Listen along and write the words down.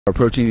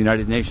approaching the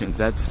United Nations.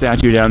 That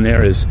statue down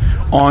there is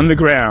on the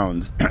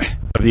grounds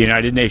of the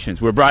United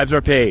Nations, where bribes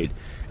are paid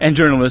and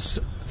journalists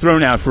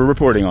thrown out for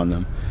reporting on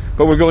them.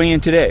 But we're going in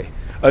today.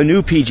 A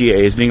new PGA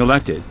is being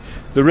elected.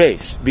 The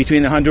race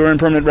between the Honduran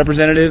permanent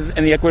representative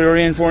and the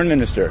Ecuadorian foreign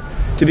minister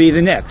to be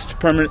the next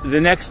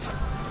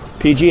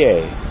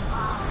PGA.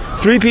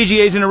 3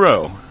 PGAs in a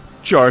row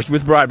charged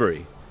with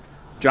bribery.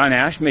 John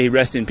Ash, may he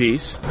rest in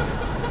peace.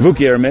 Vuk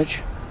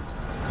Jeremic,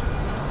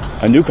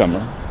 a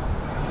newcomer.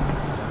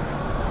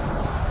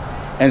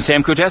 And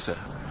Sam Kutesa,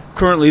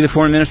 currently the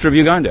foreign minister of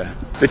Uganda.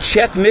 The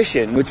Czech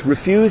mission, which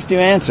refused to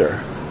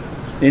answer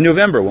in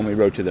November when we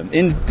wrote to them,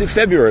 in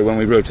February when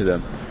we wrote to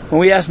them, when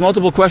we asked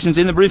multiple questions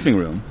in the briefing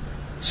room,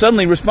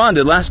 suddenly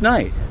responded last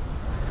night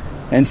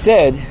and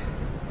said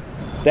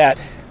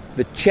that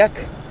the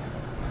Czech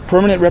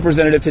permanent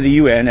representative to the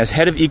UN as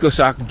head of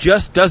ECOSOC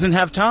just doesn't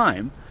have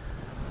time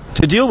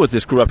to deal with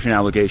this corruption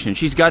allegation.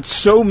 She's got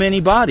so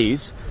many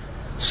bodies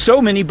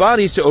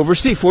to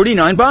oversee,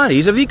 49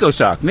 bodies of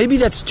ECOSOC. Maybe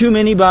that's too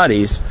many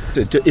bodies.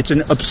 It's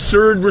an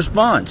absurd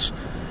response.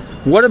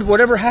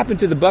 Whatever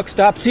happened to the buck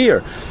stops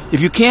here?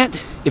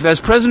 If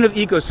as president of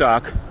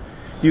ECOSOC,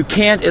 you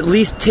can't at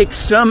least take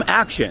some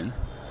action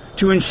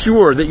to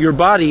ensure that your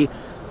body,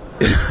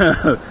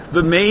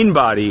 the main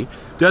body,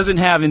 doesn't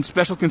have in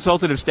special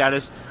consultative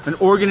status an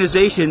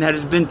organization that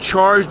has been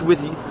charged with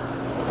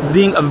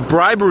being a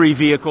bribery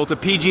vehicle to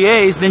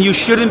PGAs, then you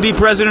shouldn't be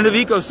president of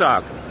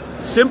ECOSOC.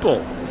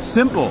 Simple.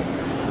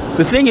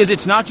 The thing is,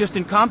 it's not just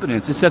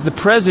incompetence. It's that the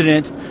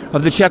president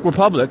of the Czech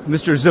Republic,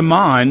 Mr.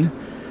 Zeman,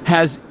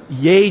 has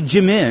Ye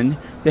Jimin,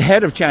 the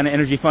head of China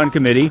Energy Fund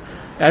Committee,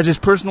 as his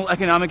personal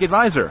economic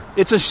advisor.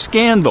 It's a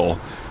scandal,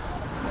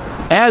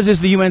 as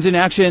is the UN's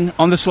inaction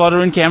on the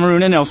slaughter in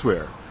Cameroon and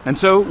elsewhere. And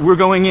so we're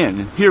going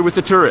in, here with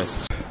the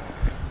tourists.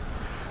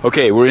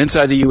 Okay, we're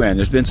inside the UN.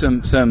 There's been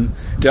some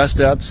dust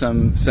up,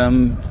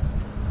 some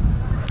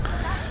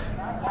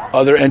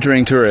other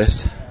entering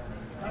tourists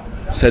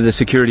said the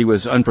security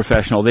was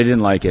unprofessional. They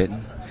didn't like it.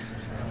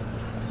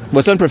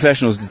 What's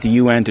unprofessional is that the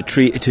UN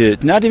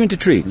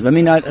let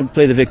me not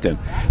play the victim,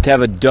 to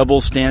have a double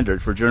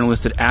standard for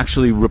journalists that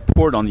actually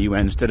report on the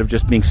UN instead of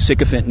just being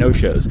sycophant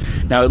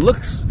no-shows. Now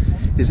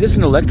is this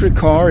an electric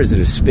car? Is it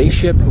a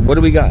spaceship? What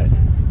do we got?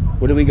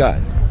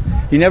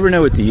 You never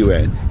know at the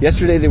UN.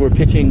 Yesterday they were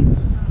pitching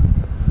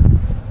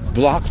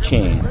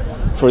blockchain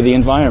for the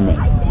environment.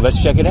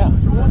 Let's check it out.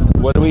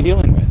 What are we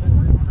dealing with?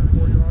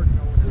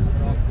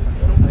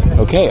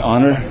 Okay,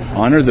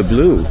 honor the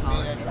blue.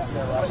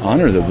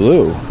 Honor the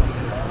blue.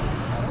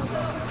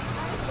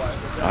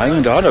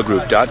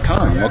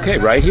 IslandAutoGroup.com. Okay,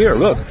 right here.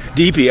 Look,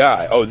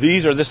 DPI. Oh,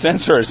 these are the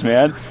sensors,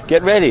 man.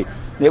 Get ready.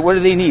 What do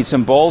they need?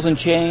 Some balls and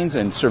chains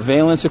and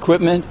surveillance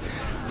equipment.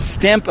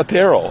 Stamp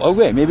apparel.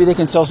 Okay, maybe they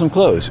can sell some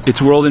clothes.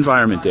 It's World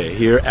Environment Day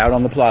here out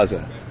on the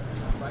plaza.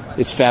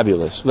 It's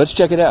fabulous. Let's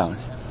check it out.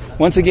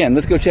 Once again,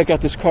 let's go check out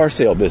this car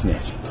sale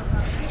business.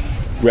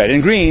 Red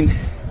and green.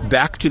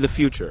 Back to the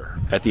future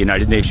at the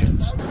United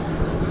Nations.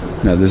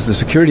 Now, there's the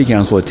Security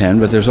Council at 10,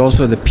 but there's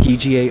also the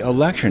PGA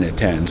election at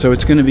 10. So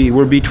it's going to be,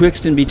 we're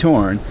betwixt and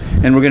betorn,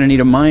 and we're going to need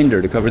a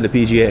minder to cover the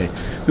PGA.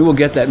 We will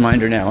get that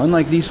minder now,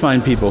 unlike these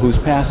fine people whose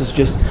passes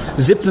just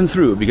zip them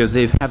through because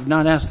they have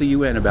not asked the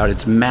UN about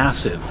its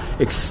massive,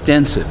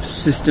 extensive,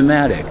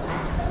 systematic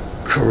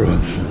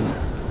corruption.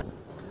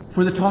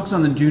 For the talks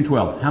on the June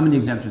 12th, how many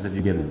exemptions have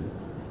you given?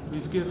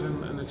 We've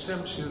given an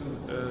exemption,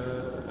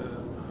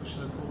 how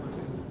should I call it?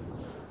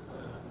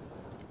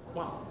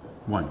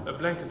 One. A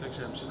blanket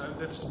exemption.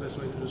 That's the best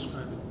way to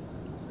describe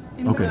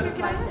it. Okay.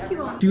 Can I ask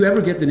you Do you ever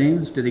get the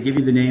names? Do they give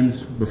you the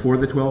names before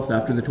the 12th,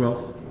 after the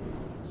 12th?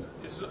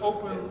 It's an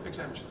open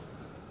exemption.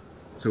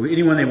 So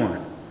anyone they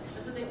want?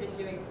 That's what they've been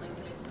doing,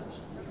 blanket exemptions.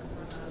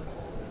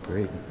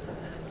 Great.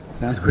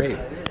 Sounds great.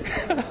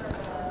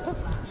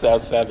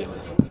 Sounds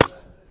fabulous.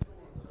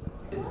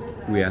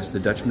 We asked the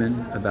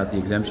Dutchman about the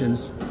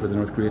exemptions for the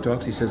North Korea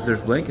talks. He says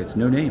there's blankets,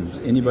 no names.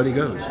 Anybody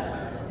goes.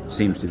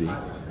 Seems to be.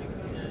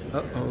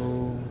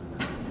 Uh-oh.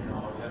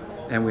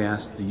 And we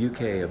asked the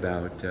UK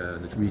about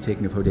the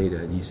retaking of Hodeidah,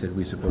 and he said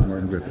we support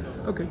Martin Griffith.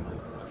 Okay.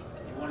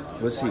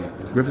 Let's see.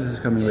 Griffith is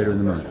coming later in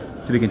the month.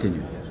 To be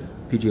continued.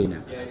 PGA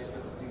next.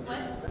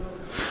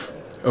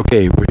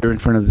 Okay, we're here in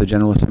front of the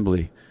General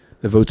Assembly.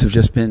 The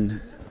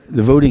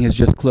voting has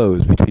just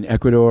closed between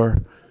Ecuador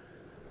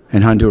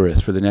and Honduras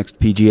for the next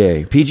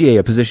PGA. PGA,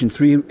 a position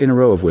 3 in a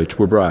row of which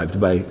were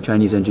bribed by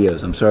Chinese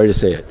NGOs. I'm sorry to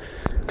say it.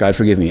 God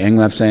forgive me. Eng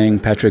Lap Sang,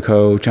 Patrick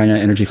Ho, China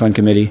Energy Fund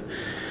Committee.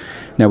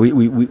 Now,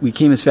 we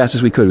came as fast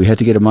as we could. We had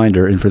to get a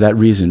minder, and for that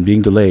reason,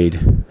 being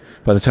delayed,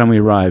 by the time we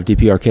arrived,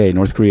 DPRK,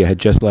 North Korea, had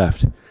just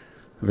left. A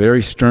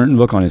very stern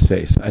look on his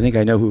face. I think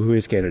I know who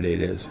his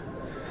candidate is.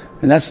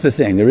 And that's the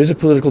thing. There is a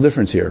political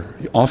difference here.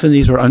 Often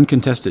these are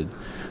uncontested.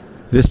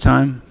 This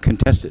time,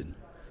 contested.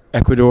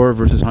 Ecuador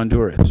versus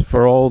Honduras.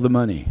 For all the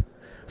money.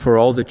 For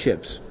all the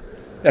chips.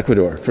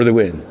 Ecuador, for the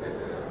win.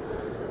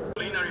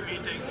 Plenary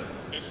meeting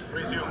is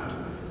resumed.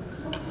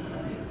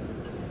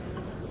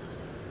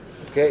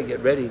 Okay, get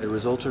ready. The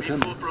results are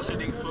coming. Before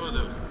proceeding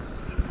further,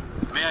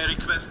 may I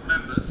request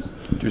members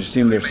to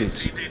resume their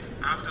seats.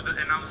 After the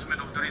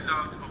announcement of the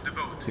result of the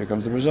vote. Here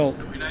comes the result.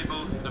 To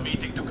enable the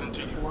meeting to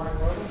continue.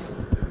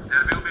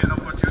 There will be an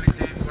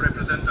opportunity for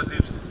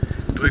representatives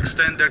to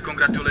extend their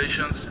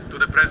congratulations to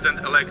the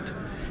President-elect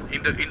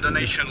in the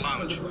Nation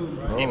Lounge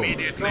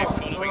immediately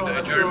following the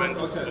adjournment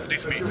of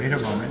this meeting. Wait a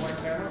moment.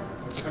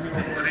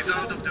 The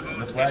result of the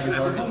vote is as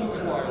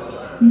follows.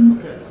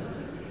 Number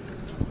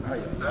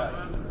of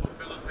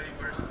ballot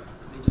papers.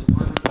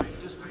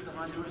 Just put the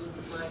Honduras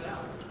flag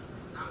out.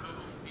 Number of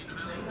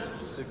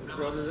individuals.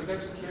 Number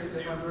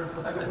of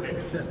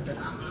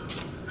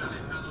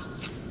valid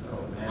ballots.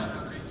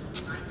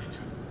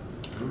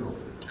 192. Brutal.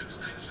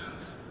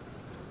 Abstentions.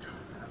 2.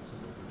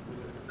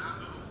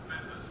 Number of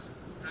members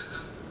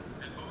present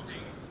and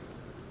voting.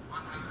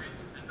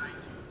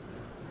 190.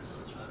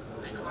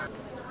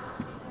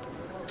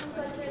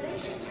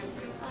 Congratulations.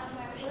 My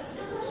first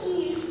question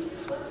is,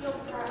 what's your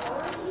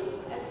priority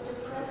as the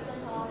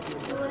President of the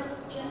UN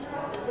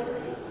General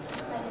Assembly?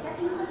 My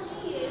second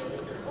question is,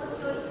 what's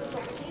your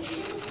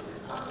expectations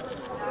of the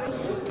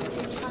cooperation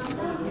between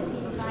China and the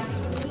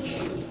United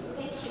Nations?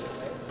 Thank you.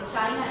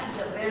 China is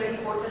a very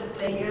important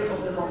player of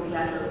the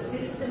multilateral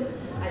system.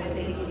 I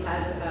think it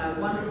has a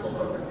wonderful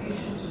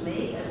contribution to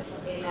make,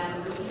 and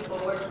I'm looking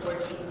forward to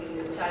working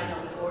with China,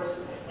 of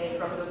course,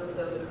 from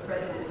the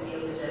presidency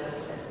of the General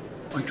Assembly.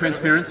 On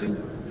transparency?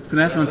 Can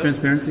I ask on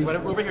transparency?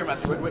 Over here,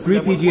 Matthew. Three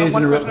PGAs in a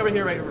One row. question over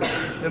here, right over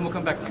there. Then we'll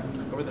come back to you.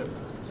 Over there.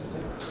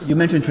 You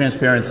mentioned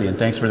transparency, and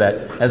thanks for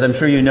that. As I'm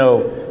sure you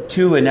know,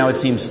 2 and now it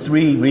seems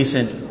 3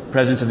 recent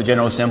presidents of the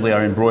General Assembly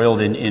are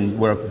embroiled in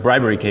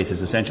bribery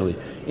cases, essentially.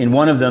 In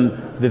one of them,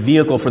 the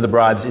vehicle for the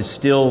bribes is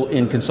still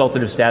in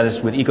consultative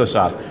status with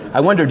ECOSOC. I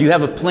wonder, do you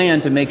have a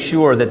plan to make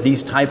sure that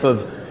these type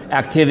of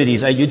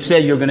activities, you'd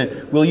said you're going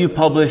to, will you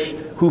publish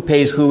who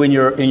pays who in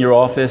your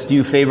office? Do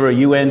you favor a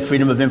UN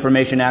Freedom of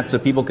Information Act so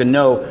people can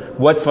know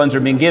what funds are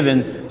being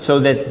given so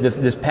that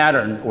this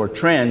pattern or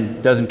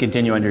trend doesn't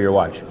continue under your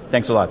watch?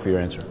 Thanks a lot for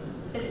your answer.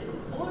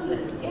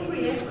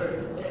 Every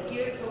effort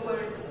geared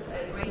towards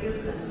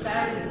greater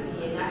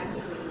transparency and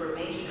access to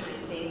information, I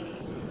think,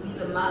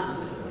 is a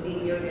must within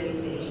the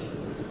organization.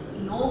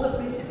 In all the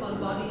principal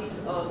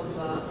bodies of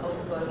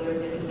the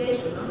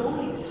organization, not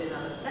only the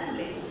General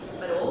Assembly,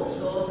 but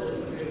also the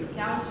Security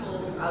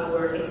Council,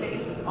 our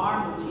executive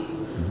arm, which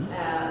is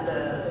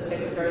the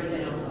Secretary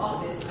General's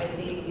office, I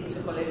think it's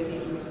a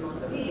collective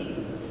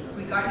responsibility.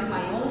 Regarding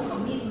my own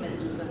commitment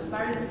to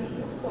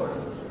transparency, of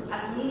course,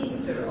 as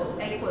Minister of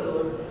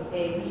Ecuador,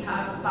 we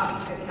have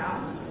public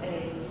accounts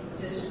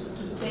just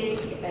to take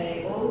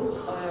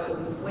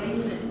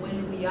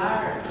when we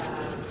are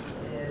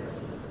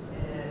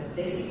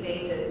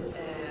designated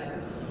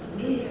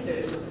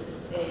ministers,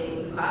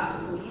 you have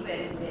to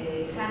even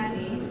hand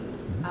in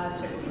a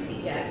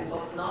certificate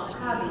of not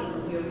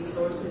having your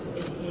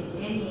resources in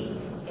any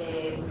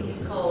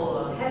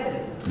fiscal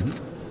heaven.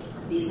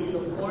 This is,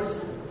 of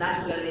course,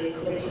 national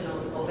legislation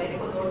of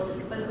Ecuador,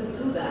 but we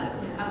do that.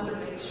 I will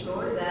make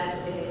sure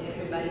that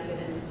everybody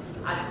can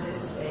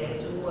access to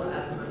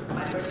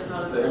my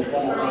personal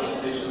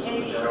information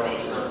and the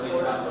information, of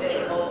course,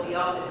 of the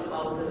office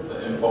of the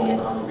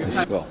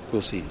Well,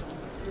 we'll see.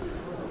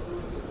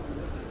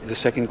 The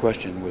second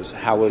question was,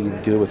 how will you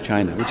deal with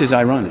China? Which is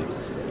ironic.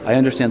 I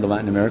understand the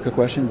Latin America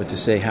question, but to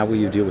say, how will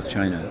you deal with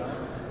China?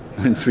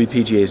 When 3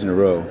 PGAs in a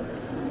row,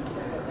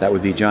 that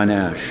would be John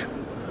Ash,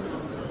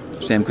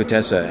 Sam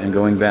Kutesa, and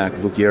going back,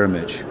 Vuk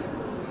Jeremic.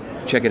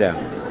 Check it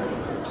out.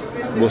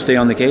 We'll stay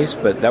on the case,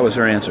 but that was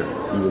her answer.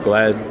 We were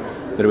glad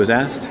that it was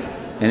asked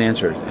and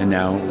answered, and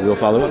now we'll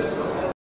follow up.